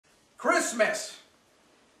Christmas.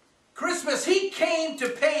 Christmas, he came to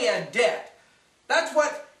pay a debt. That's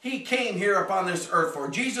what he came here upon this earth for.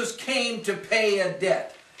 Jesus came to pay a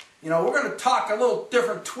debt. You know, we're going to talk a little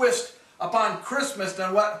different twist upon Christmas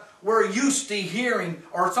than what we're used to hearing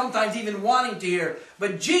or sometimes even wanting to hear.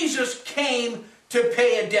 But Jesus came to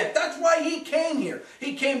pay a debt. That's why he came here.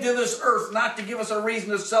 He came to this earth not to give us a reason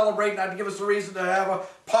to celebrate, not to give us a reason to have a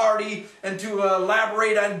party and to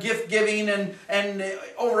elaborate on gift giving and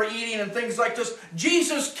overeating and things like this.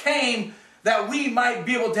 Jesus came that we might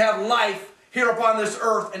be able to have life here upon this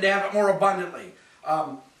earth and to have it more abundantly.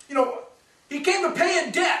 You know, he came to pay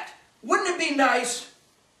a debt. Wouldn't it be nice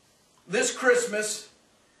this Christmas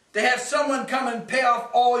to have someone come and pay off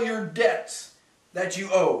all your debts that you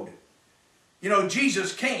owed? You know,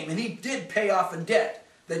 Jesus came and he did pay off a debt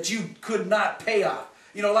that you could not pay off.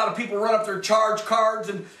 You know, a lot of people run up their charge cards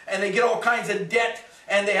and they get all kinds of debt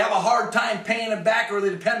and they have a hard time paying it back, or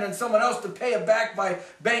they depend on someone else to pay it back by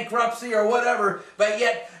bankruptcy or whatever. But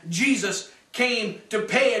yet Jesus came to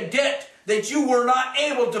pay a debt that you were not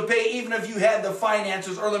able to pay even if you had the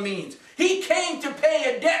finances or the means. He came to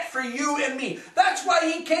pay a debt for you and me. That's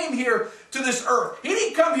why he came here to this earth. He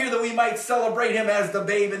didn't come here that we might celebrate him as the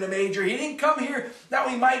babe in the manger. He didn't come here that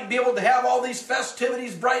we might be able to have all these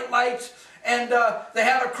festivities, bright lights, and they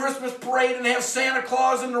have a Christmas parade and they have Santa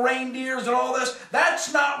Claus and the reindeers and all this.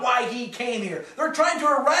 That's not why he came here. They're trying to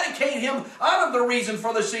eradicate him out of the reason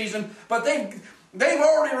for the season, but they've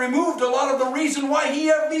already removed a lot of the reason why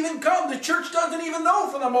he ever even come. The church doesn't even know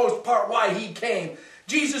for the most part why he came.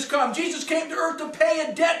 Jesus came to earth to pay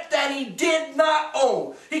a debt that he did not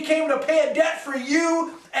owe. He came to pay a debt for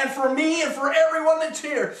you and for me and for everyone that's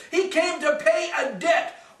here. He came to pay a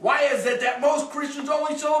debt. Why is it that most Christians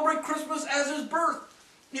only celebrate Christmas as his birth?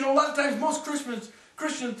 You know, a lot of times most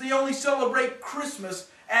Christians, they only celebrate Christmas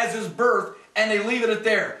as his birth, and they leave it at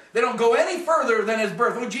there. They don't go any further than his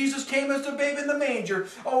birth. Oh, Jesus came as the babe in the manger.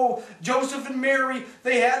 Oh, Joseph and Mary,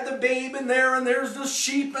 they had the babe in there, and there's the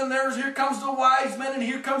sheep, and here comes the wise men, and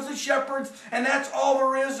here comes the shepherds, and that's all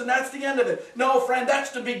there is, and that's the end of it. No, friend,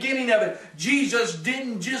 that's the beginning of it. Jesus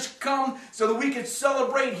didn't just come so that we could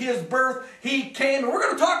celebrate his birth. He came, and we're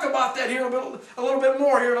going to talk about that here a little bit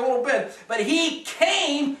more here in a little bit, but he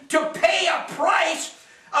came to pay a price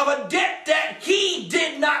of a debt that he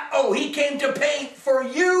did not owe. He came to pay for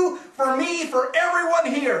you, for me, for everyone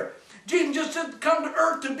here. Jesus just didn't come to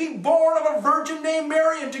earth to be born of a virgin named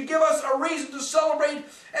Mary and to give us a reason to celebrate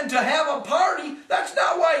and to have a party. That's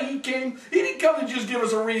not why he came. He didn't come to just give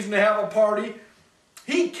us a reason to have a party.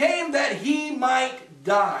 He came that he might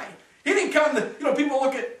die. He didn't come to, you know, people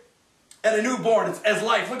look at a newborn as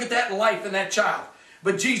life. Look at that life in that child.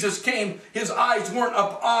 But Jesus came, his eyes weren't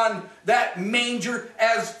upon that manger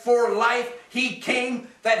as for life. He came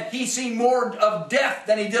that he seen more of death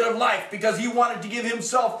than he did of life, because he wanted to give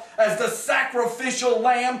himself as the sacrificial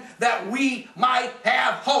lamb that we might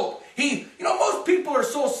have hope. You know, most people are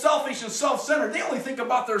so selfish and self-centered. They only think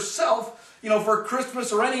about their self, you know, for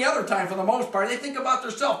Christmas or any other time for the most part. They think about their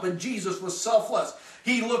self, but Jesus was selfless.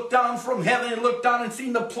 He looked down from heaven and looked down and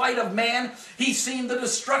seen the plight of man. He seen the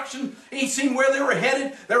destruction. He seen where they were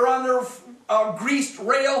headed. They were on their greased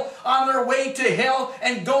rail on their way to hell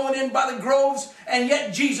and going in by the groves. And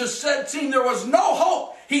yet Jesus said, seeing there was no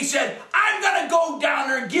hope, he said, I'm going to go down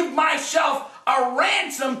there and give myself a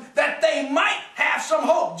ransom that they might have some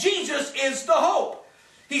hope. Jesus is the hope.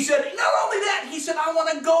 He said, not only that, he said, I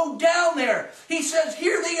want to go down there. He says,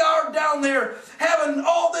 here they are down there having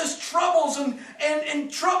all this troubles and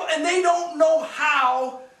trouble, and they don't know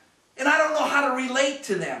how, and I don't know how to relate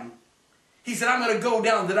to them. He said, I'm going to go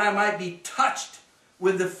down that I might be touched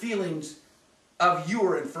with the feelings of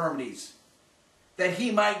your infirmities, that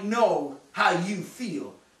he might know how you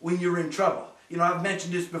feel when you're in trouble. You know, I've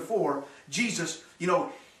mentioned this before. Jesus, you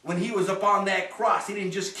know, when he was upon that cross, he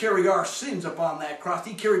didn't just carry our sins upon that cross.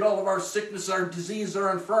 He carried all of our sickness, our disease,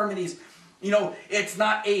 our infirmities. You know, it's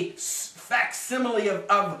not a facsimile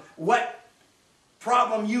of what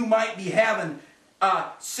problem you might be having,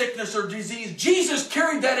 sickness or disease. Jesus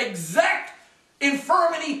carried that exact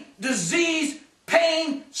infirmity, disease,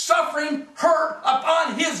 pain, suffering, hurt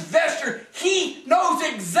upon his vesture. He knows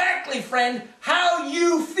exactly, friend, how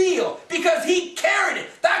you feel, because he carried it.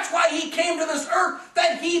 That's why he came to this earth,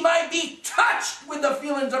 that he might be touched with the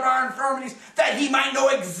feelings of our infirmities, that he might know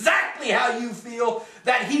exactly how you feel,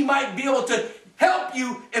 that he might be able to help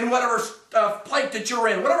you in whatever plight that you're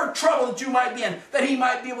in, whatever trouble that you might be in, that he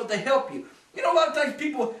might be able to help you. You know, a lot of times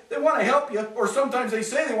people, they want to help you, or sometimes they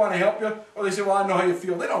say they want to help you, or they say, well, I know how you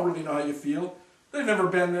feel. They don't really know how you feel. They've never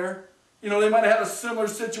been there. You know, they might have had a similar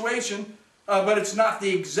situation, but it's not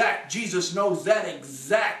the exact. Jesus knows that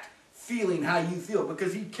exact feeling how you feel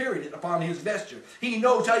because he carried it upon his vesture. He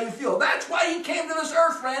knows how you feel. That's why he came to this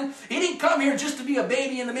earth, friend. He didn't come here just to be a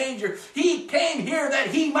baby in the manger. He came here that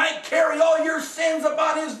he might carry all your sins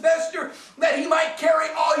upon his vesture, that he might carry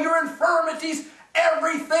all your infirmities,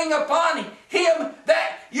 everything upon him,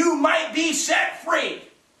 that you might be set free.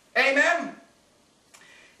 Amen?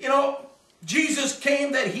 You know, Jesus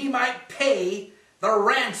came that he might pay the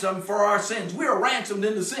ransom for our sins. We are ransomed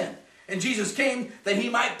into sin. And Jesus came that he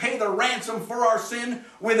might pay the ransom for our sin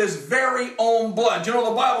with his very own blood. You know,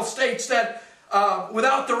 the Bible states that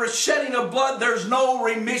without the shedding of blood, there's no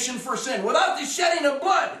remission for sin. Without the shedding of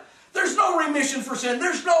blood, there's no remission for sin.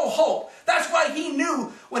 There's no hope. That's why he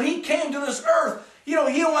knew when he came to this earth, he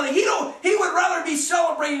would rather be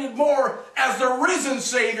celebrated more as the risen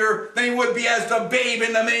Savior than he would be as the babe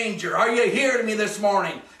in the manger. Are you hearing me this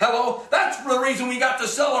morning? Hello? That's the reason we got to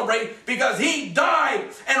celebrate, because he died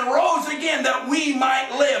and rose again that we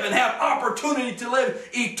might live and have opportunity to live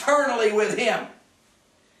eternally with him.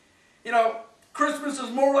 You know, Christmas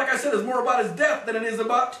is more, like I said, is more about his death than it is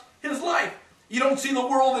about his life. You don't see the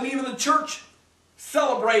world and even the church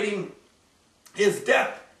celebrating his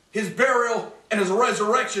death, his burial, and his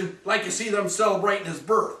resurrection like you see them celebrating his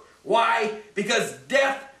birth. Why? Because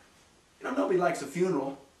death, nobody likes a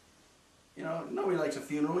funeral. Nobody likes a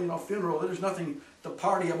funeral. Funeral, there's nothing to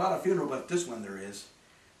party about a funeral, but this one there is.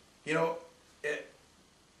 They don't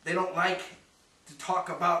like to talk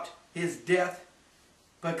about his death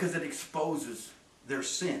because it exposes their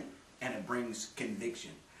sin and it brings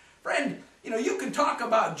conviction. Friend, you can talk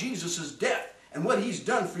about Jesus' death and what he's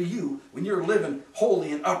done for you when you're living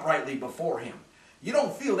holy and uprightly before him. You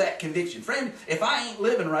don't feel that conviction. Friend, if I ain't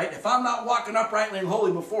living right, if I'm not walking uprightly and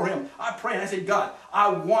holy before him, I pray and I say, God, I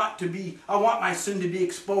want my sin to be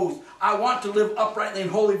exposed. I want to live uprightly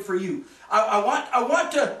and holy for you. I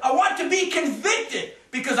want to be convicted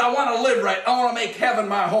because I want to live right. I want to make heaven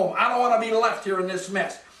my home. I don't want to be left here in this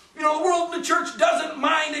mess. The world and the church doesn't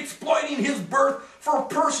mind exploiting his birth for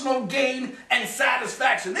personal gain and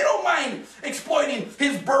satisfaction. They don't mind exploiting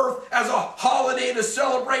his birth as a holiday to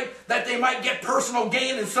celebrate that they might get personal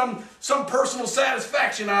gain and some personal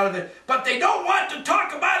satisfaction out of it. But they don't want to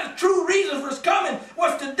talk about his true reason for his coming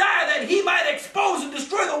was to die that he might expose and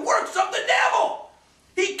destroy the works of the devil.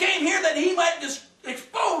 He came here that he might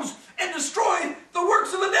expose and destroy the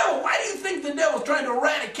works of the devil. Why do you think the devil's trying to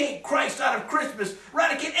eradicate Christ out of Christmas,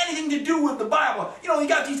 eradicate anything to do with the Bible? You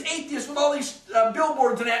got these atheists with all these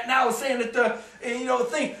billboards and that now saying that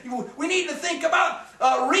we need to think about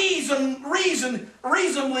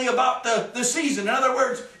reasonably about the season. In other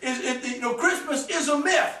words, Christmas is a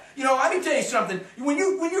myth. Let me tell you something. When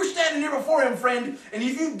you're standing there before him, friend, and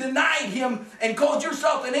if you've denied him and called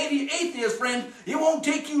yourself an atheist, friend, it won't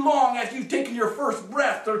take you long after you've taken your first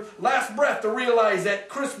breath or last breath to realize that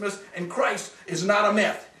Christmas and Christ is not a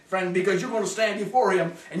myth, friend, because you're going to stand before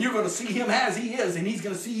him and you're going to see him as he is, and he's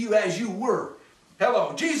going to see you as you were.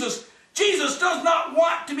 Hello. Jesus does not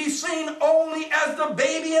want to be seen only as the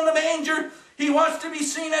baby in the manger. He wants to be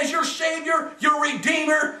seen as your Savior, your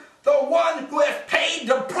Redeemer, the one who has paid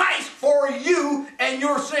the price for you and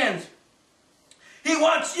your sins. He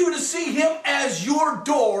wants you to see him as your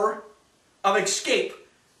door of escape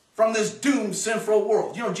from this doomed, sinful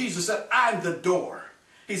world. Jesus said, I'm the door.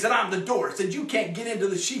 He said, I'm the door. He said, you can't get into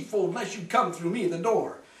the sheepfold unless you come through me, the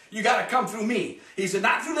door. You got to come through me. He said,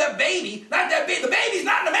 not through that baby. Not that baby. The baby's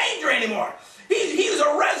not in the manger anymore. He's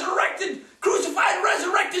a resurrected, crucified,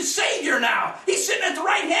 resurrected Savior now. He's sitting at the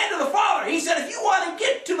right hand of the Father. He said, if you want to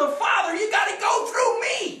get to the Father, you got to go through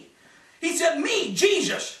me. He said, me,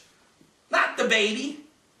 Jesus, not the baby.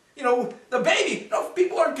 The baby,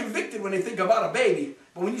 people aren't convicted when they think about a baby.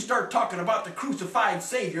 But when you start talking about the crucified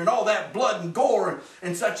Savior and all that blood and gore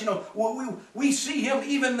and such, we see him,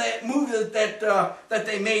 even that movie that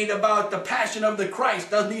they made about the Passion of the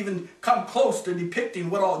Christ doesn't even come close to depicting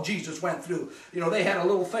what all Jesus went through. They had a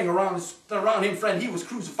little thing around him, friend. He was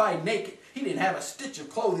crucified naked. He didn't have a stitch of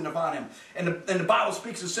clothing upon him. And the Bible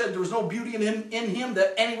speaks and said there was no beauty in him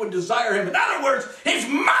that any would desire him. In other words, his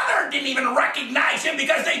mother didn't even recognize him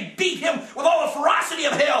because they beat him with all the ferocity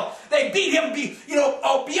of hell. They beat him,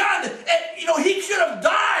 beyond. He should have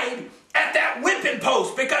died at that whipping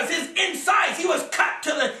post because his insides, he was cut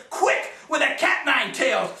to the quick with a cat nine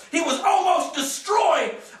tails. He was almost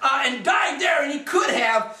destroyed and died there, and he could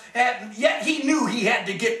have, yet he knew he had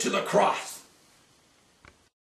to get to the cross.